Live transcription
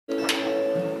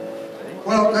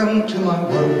Welcome to my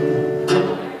world.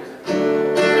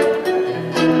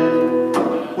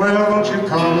 Well, won't you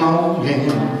come on in?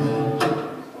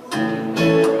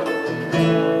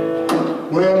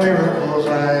 Well, miracles,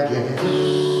 I guess.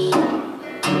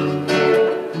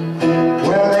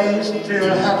 Well, they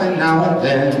still happen now and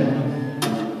then.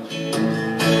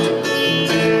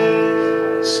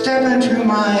 Step into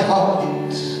my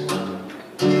heart.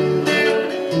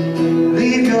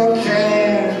 Leave your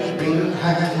cares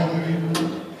behind.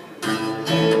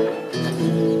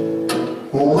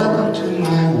 Welcome to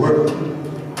my world.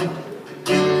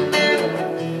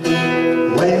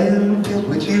 Well, built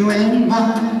with you in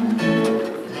mind.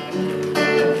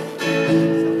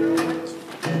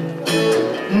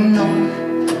 Knock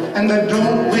and the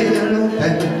door will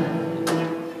open.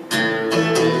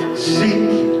 Seek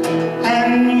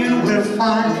and you will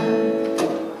find.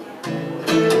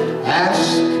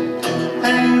 Ask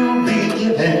and you'll be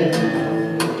given.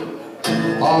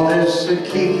 All this the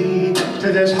key to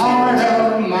this heart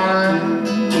of mine.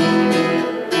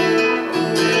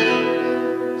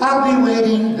 I'll be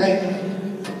waiting there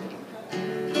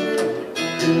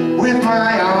with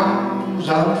my arms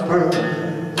unfurled,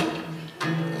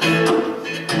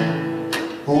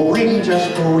 waiting just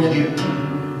for you.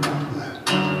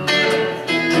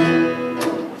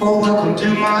 Oh, welcome to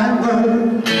my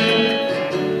world.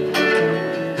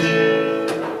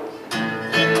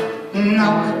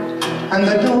 Knock and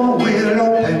the door will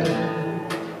open.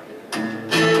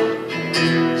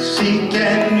 Seek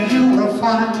and you will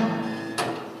find.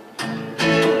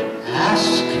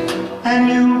 Ask and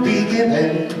you'll be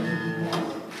given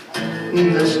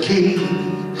this key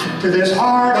to this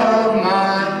heart of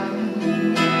mine.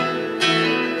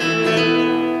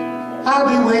 I'll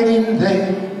be waiting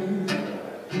there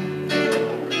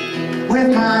with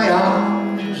my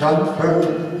arms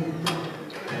unfurled,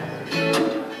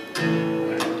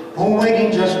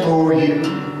 waiting just for you.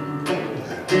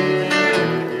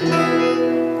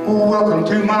 Welcome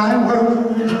to my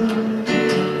world.